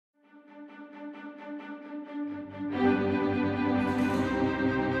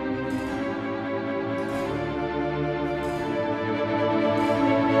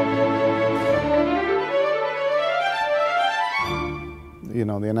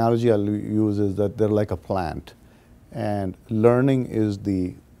the analogy I'll use is that they're like a plant, and learning is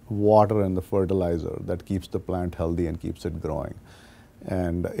the water and the fertilizer that keeps the plant healthy and keeps it growing.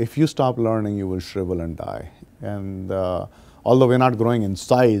 And if you stop learning, you will shrivel and die. And although we're not growing in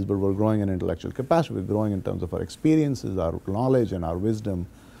size, but we're growing in intellectual capacity, we're growing in terms of our experiences, our knowledge, and our wisdom.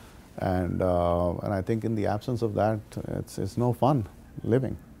 And I think in the absence of that, it's no fun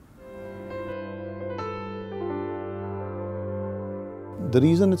living. The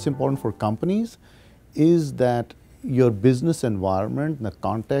reason it's important for companies is that your business environment, the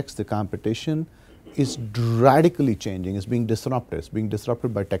context, the competition is radically changing. It's being disrupted. It's being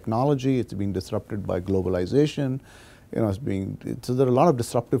disrupted by technology. It's being disrupted by globalization. So there are a lot of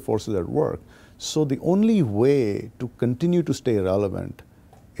disruptive forces at work. So the only way to continue to stay relevant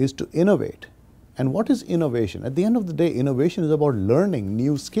is to innovate. And what is innovation? At the end of the day, innovation is about learning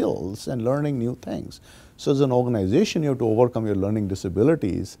new skills and learning new things. So as an organization, you have to overcome your learning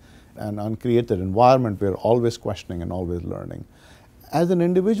disabilities and create that environment where you're always questioning and always learning. As an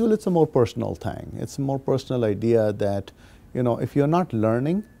individual, it's a more personal thing. It's a more personal idea that, if you're not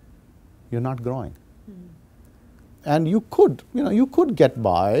learning, you're not growing. And you could get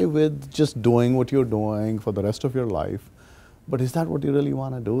by with just doing what you're doing for the rest of your life. But is that what you really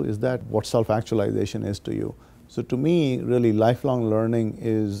want to do? Is that what self-actualization is to you? So to me, really, lifelong learning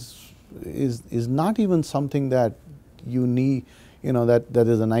is not even something that you need, that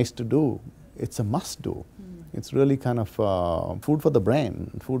is a nice to do. It's a must do. It's really kind of food for the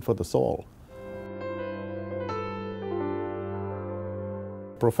brain, food for the soul.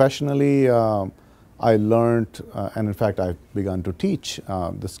 Professionally, I learned, and in fact I've begun to teach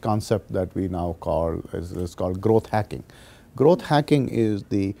this concept that we now call, is called growth hacking. Growth hacking is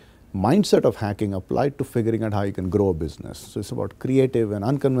the mindset of hacking applied to figuring out how you can grow a business. So it's about creative and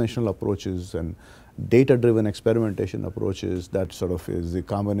unconventional approaches and data-driven experimentation approaches. That sort of is the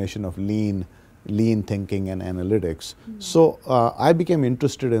combination of lean thinking and analytics. So I became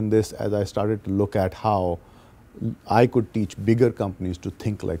interested in this as I started to look at how I could teach bigger companies to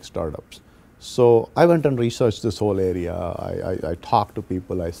think like startups. So I went and researched this whole area. I talked to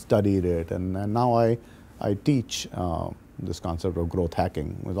people, I studied it, and now I teach this concept of growth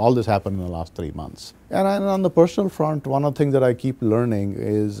hacking. All this happened in the last 3 months. And on the personal front, one of the things that I keep learning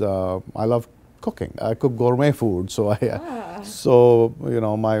is I love cooking. I cook gourmet food, so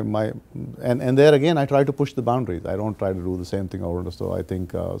and there again I try to push the boundaries. I don't try to do the same thing over. So I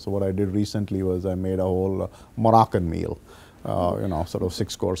think so what I did recently was I made a whole Moroccan meal, sort of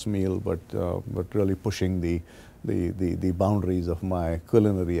 6-course meal, but really pushing the boundaries of my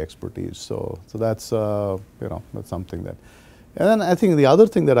culinary expertise. So that's that's something that. And then I think the other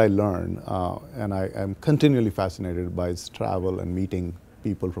thing that I learned, and I am continually fascinated by, is travel and meeting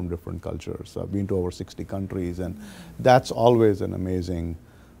people from different cultures. I've been to over 60 countries, and that's always an amazing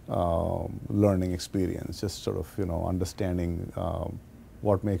learning experience. Just sort of understanding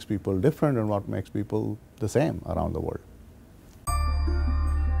what makes people different and what makes people the same around the world.